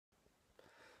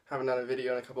Haven't done a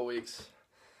video in a couple weeks.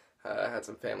 I had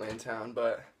some family in town,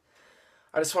 but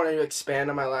I just wanted to expand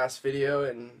on my last video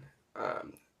and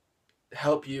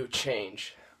help you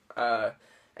change.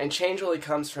 And change really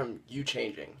comes from you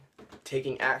changing,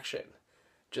 taking action,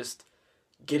 just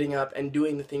getting up and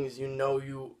doing the things you know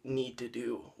you need to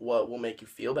do, what will make you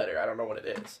feel better. I don't know what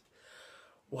it is.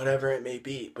 Whatever it may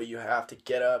be, but you have to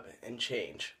get up and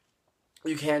change.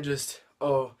 You can't just,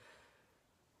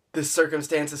 this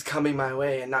circumstance is coming my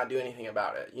way and not do anything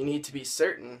about it. You need to be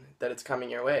certain that it's coming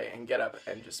your way and get up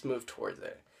and just move towards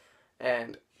it.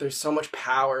 And there's so much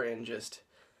power in just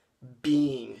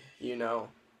being,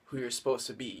 who you're supposed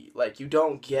to be. Like, you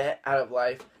don't get out of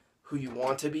life who you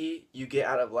want to be, you get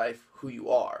out of life who you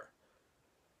are.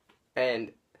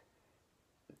 And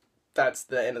that's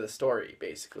the end of the story,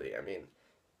 basically. I mean,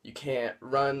 you can't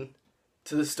run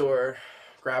to the store,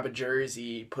 grab a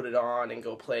jersey, put it on, and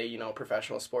go play,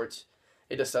 professional sports.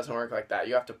 It just doesn't work like that.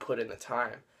 You have to put in the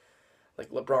time. Like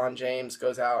LeBron James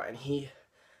goes out and he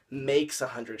makes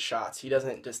 100 shots. He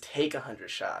doesn't just take 100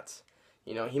 shots.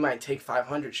 He might take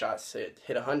 500 shots to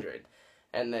hit 100.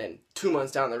 And then 2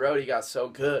 months down the road, he got so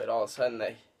good, all of a sudden,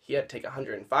 that he had to take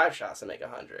 105 shots to make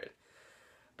 100.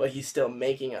 But he's still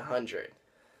making 100.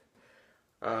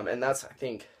 And that's, I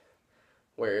think,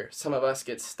 where some of us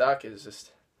get stuck, is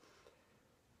just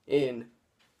in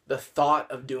the thought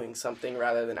of doing something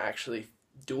rather than actually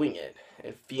doing it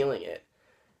and feeling it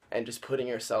and just putting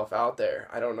yourself out there.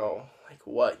 I don't know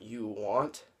what you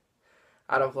want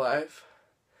out of life,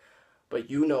 but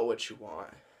you know what you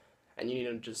want, and you need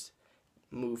to just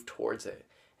move towards it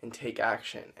and take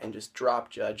action and just drop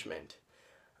judgment,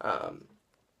 and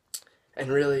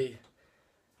really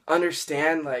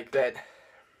understand that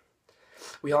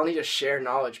we all need to share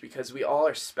knowledge, because we all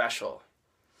are special.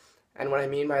 And what I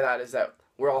mean by that is that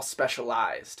we're all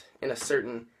specialized in a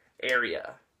certain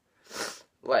area.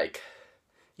 Like,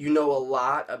 you know a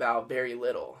lot about very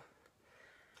little.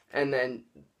 And then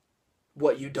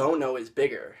what you don't know is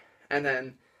bigger. And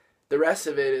then the rest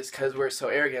of it is, because we're so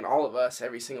arrogant, all of us,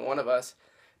 every single one of us,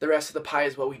 the rest of the pie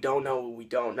is what we don't know, what we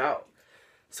don't know.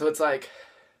 So it's like,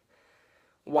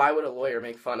 why would a lawyer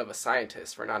make fun of a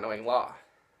scientist for not knowing law?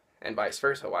 And vice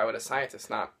versa. Why would a scientist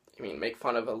make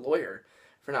fun of a lawyer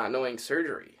for not knowing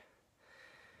surgery?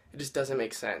 It just doesn't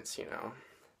make sense,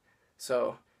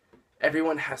 So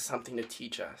everyone has something to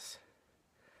teach us.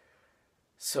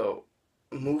 So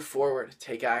move forward,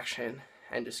 take action,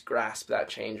 and just grasp that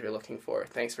change you're looking for.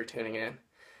 Thanks for tuning in.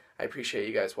 I appreciate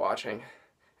you guys watching,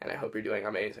 and I hope you're doing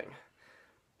amazing.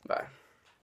 Bye.